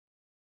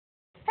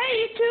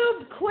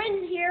YouTube,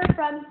 Quinn here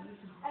from,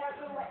 I don't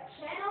know what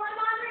channel I'm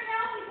on right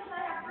now because I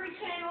have 3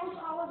 channels.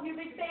 All of you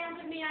big fans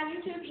of me on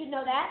YouTube should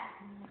know that.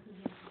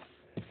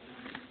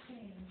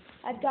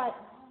 I've got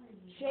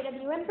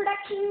JWM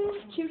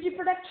Productions, QG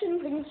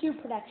Productions, and Q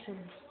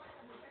Productions.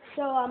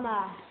 So,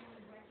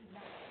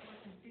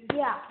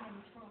 yeah.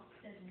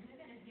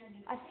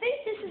 I think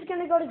this is going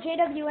to go to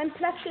JWM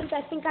Productions.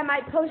 I think I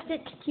might post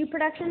it to Q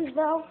Productions,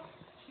 though.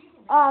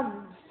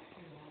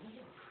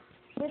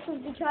 This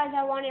is because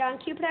I want it on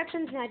Q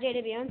Productions, not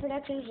JWM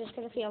Productions, just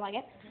because I feel like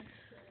it.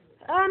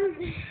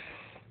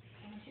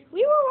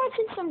 We were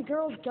watching some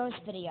girl's ghost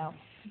video.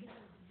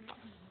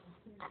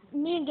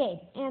 Me and Gabe.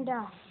 And,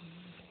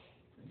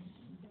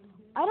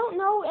 I don't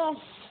know if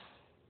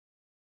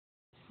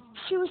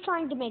she was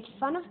trying to make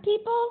fun of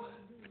people,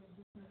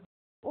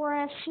 or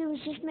if she was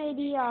just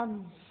maybe,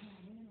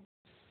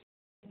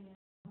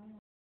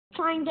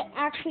 trying to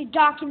actually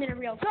document a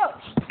real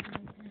ghost.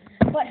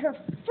 But her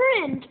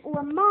friend,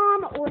 or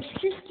mom, or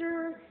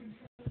sister,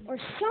 or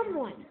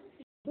someone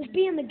was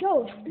being the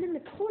ghost, and in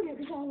the corner it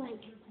was all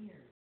like...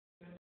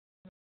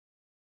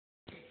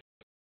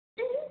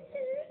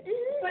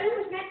 But it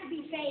was meant to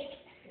be fake.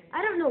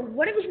 I don't know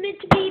what it was meant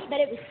to be, but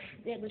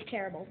it was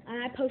terrible.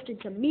 And I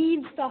posted some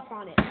mean stuff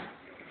on it.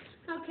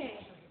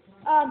 Okay.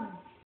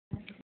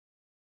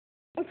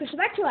 Okay, so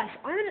back to us.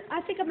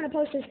 I think I'm gonna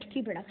post this to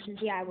Q Productions.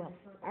 Yeah, I will.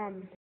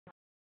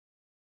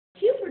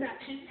 Q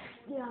Productions?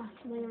 Yeah,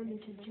 it's my own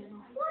YouTube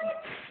channel.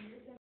 What?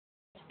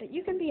 But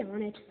you can be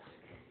on it.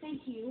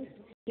 Thank you.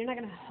 You're not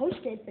gonna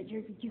host it, but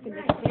you can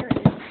make it there.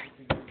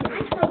 I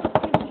post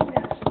QG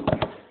Productions.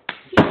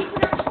 QG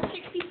Productions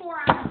 64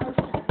 on the post.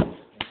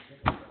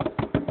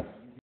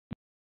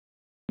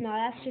 No,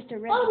 that's just a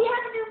real. Oh, we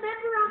have a new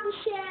member on the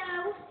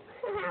show.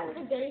 What a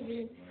baby.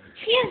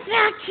 She's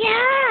so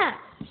cute.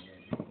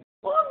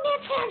 Oh,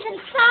 Nipheads, I'm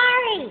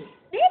sorry.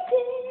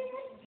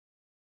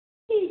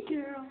 Hey,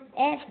 girl.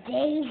 It's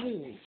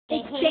Daisy, the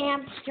It's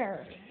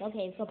hamster.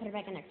 Okay, go put her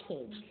back in her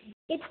cage.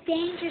 It's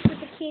dangerous with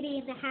the kitty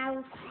in the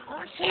house.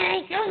 Oh,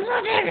 Sherry, don't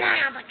look at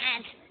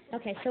her.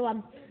 Okay, so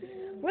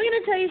we're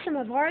gonna tell you some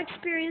of our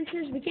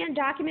experiences. We can't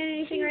document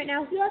anything right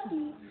now.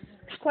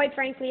 Quite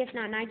frankly, it's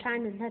not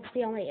nighttime, and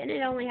and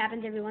it only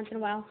happens every once in a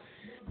while.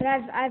 But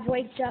I've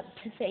waked up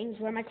to things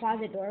where my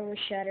closet door was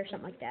shut or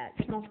something like that.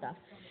 Small stuff.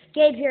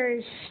 Gabe here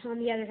is, on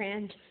the other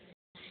hand,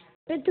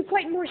 been through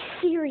quite more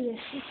serious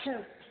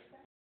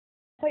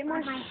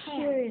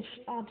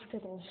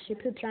obstacles. She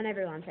poops on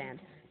everyone's hand.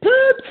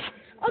 Poops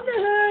on the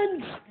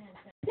hands.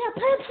 No,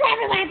 poops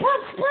everywhere.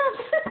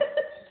 Poops.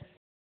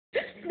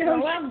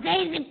 No, well,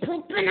 Daisy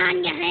pooping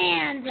on your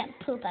hands.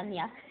 Poop on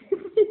you.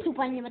 Poop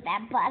on you with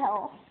that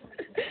butthole.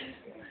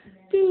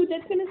 Dude,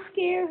 that's gonna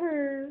scare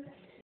her.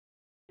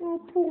 Oh,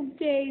 poor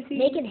Daisy.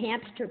 Naked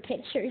hamster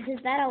pictures, is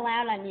that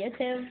allowed on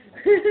YouTube?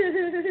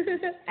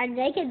 Are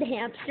naked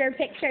hamster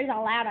pictures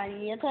allowed on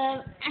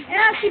YouTube?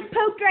 Yeah, she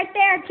pooped right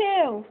there,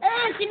 too.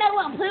 Oh, she made a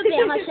little poopy.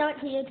 I'm gonna show it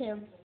to YouTube.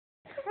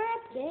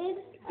 Crap, dude.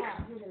 Oh,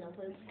 here's a little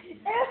poop.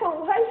 Ew,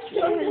 why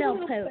Here's a little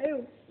poop.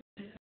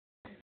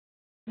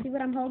 See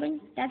what I'm holding?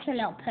 That's a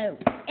little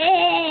poop.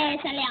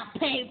 It's a little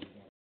poop.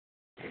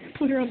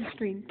 Put her on the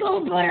screen.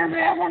 Don't put her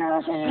back on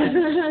her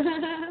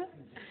hand.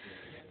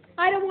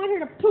 I don't want her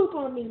to poop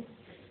on me.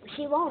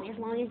 She won't as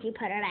long as you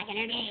put her back in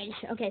her cage.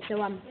 Okay, so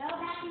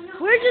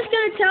we're just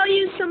gonna tell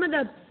you some of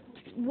the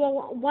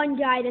one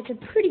guy that's a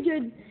pretty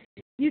good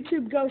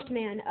YouTube ghost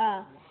man.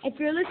 If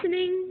you're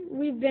listening,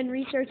 we've been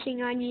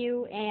researching on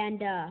you,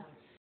 and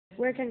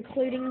we're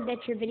concluding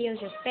that your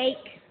videos are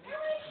fake.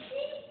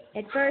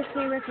 At first,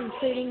 we were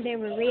concluding they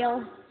were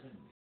real,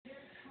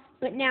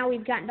 but now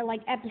we've gotten to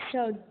like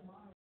episode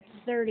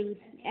 30,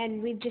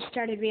 and we've just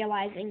started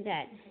realizing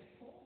that,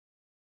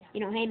 you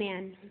know, hey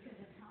man.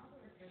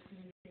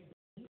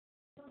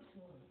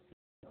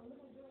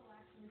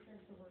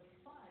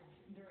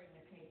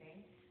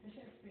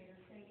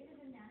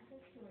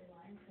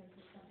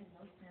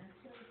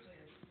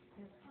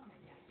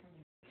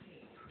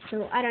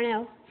 So, I don't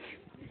know.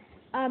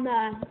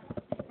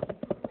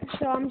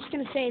 So I'm just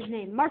going to say his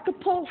name. Marco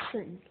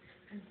Polson.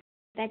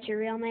 That's your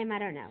real name? I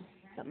don't know.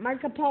 But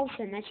Marco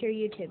Polson, that's your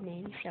YouTube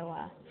name. So,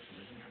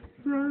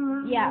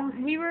 yeah,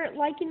 we were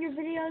liking your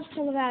videos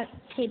till about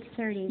tape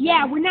 30.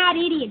 Yeah, we're not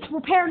idiots.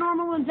 We're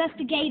paranormal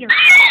investigators.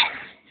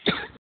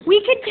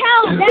 We could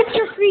tell that's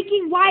your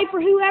freaking wife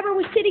or whoever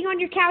was sitting on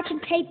your couch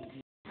in tape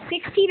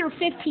 16 or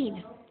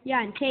 15.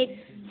 Yeah, in tape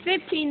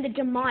 15, the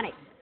demonic.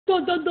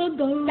 Dun, dun, dun,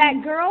 dun.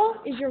 That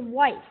girl is your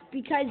wife,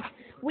 because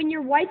when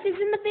your wife is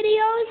in the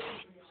videos,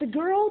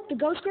 the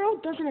ghost girl,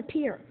 doesn't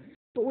appear.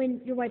 But when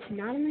your wife's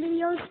not in the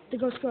videos, the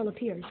ghost girl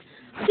appears.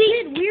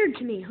 See, it's weird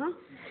to me, huh?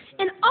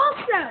 And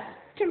also,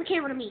 turn the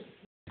camera to me.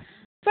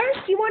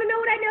 First, you want to know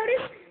what I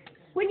noticed?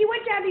 When you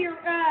went down to your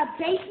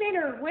basement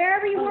or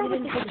wherever you were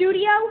with the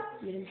studio.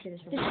 You didn't see this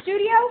one. The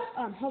studio?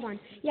 Hold on.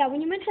 Yeah,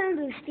 when you went down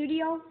to the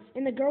studio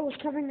and the girl was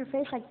covering her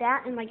face like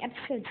that in like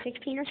episode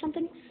 16 or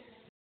something,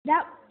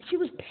 she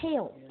was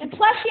pale. And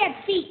plus she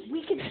had feet.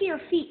 We could see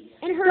her feet.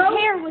 And her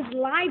hair was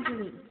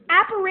lively.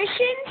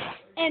 Apparitions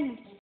and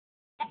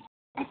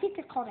I think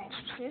they're called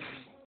exorcists.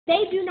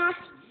 They do not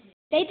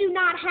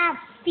have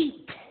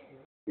feet.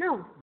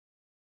 No.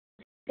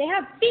 They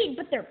have feet,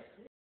 but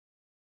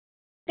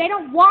they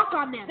don't walk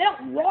on them. They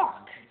don't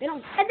walk. They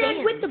don't stand. And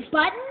then with the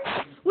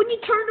buttons, when you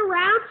turned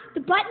around,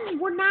 the buttons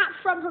were not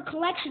from her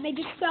collection. They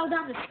just fell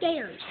down the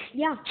stairs.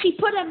 Yeah. She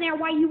put them there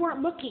while you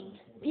weren't looking.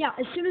 Yeah,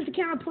 as soon as the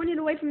camera pointed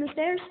away from the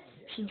stairs,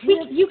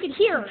 you could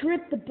hear her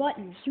drip the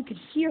buttons. You could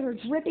hear her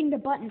dripping the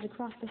buttons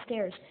across the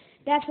stairs.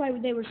 That's why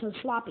they were so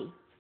sloppy.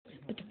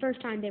 But the first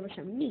time they were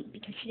so neat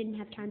because she didn't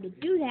have time to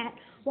do that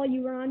while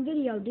you were on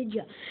video, did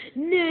you?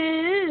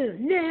 No.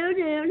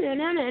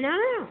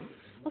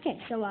 Okay,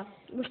 so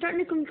we're starting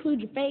to conclude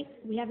your fake.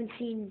 We haven't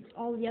seen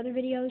all of the other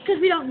videos. Because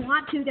we don't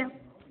want to. They're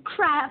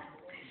crap.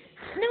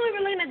 And then we were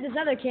looking at this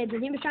other kid,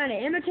 and he was trying to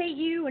imitate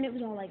you, and it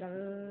was all like,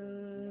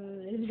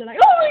 and he was like,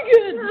 oh my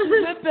god, this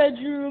is my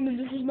bedroom, and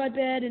this is my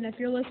bed, and if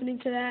you're listening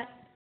to that,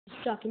 you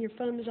suck, and your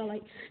phone was all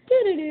like,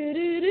 the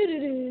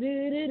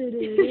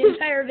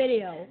entire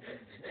video.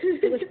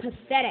 It was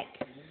pathetic.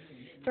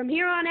 From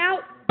here on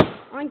out,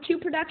 on Q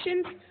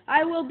Productions,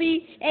 I will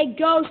be a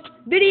ghost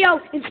video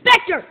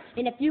inspector.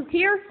 And if you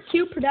hear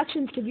Q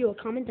Productions give you a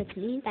comment that's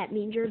mean, that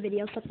means your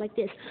video stuff like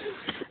this.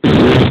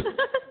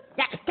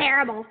 That's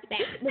terrible.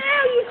 No,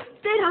 you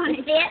spit on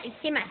it. You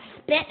see my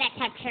spit? That's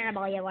how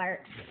terrible you were.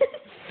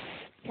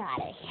 God,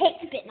 I hate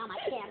spitting on my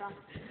camera.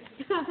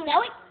 So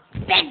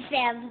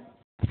expensive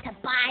to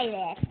buy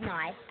this. No,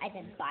 I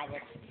didn't buy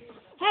this.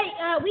 Hey,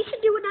 we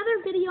should do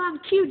another video on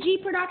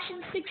QG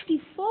Production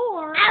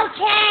 64.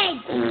 Okay.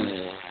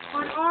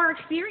 On our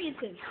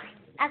experiences.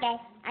 Okay.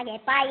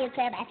 Bye,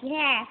 YouTube. If you hear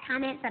a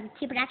comment from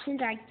Q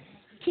Productions or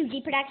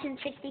QG Production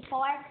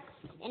 64,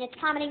 and it's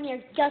commenting your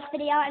ghost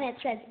video, and it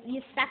says,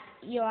 you suck,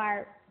 you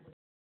are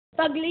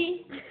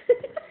fugly,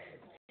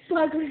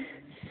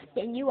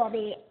 then you will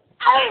be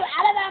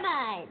out of our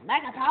mind.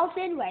 Marco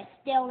Paulson, we're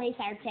still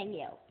researching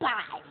you.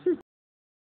 Bye.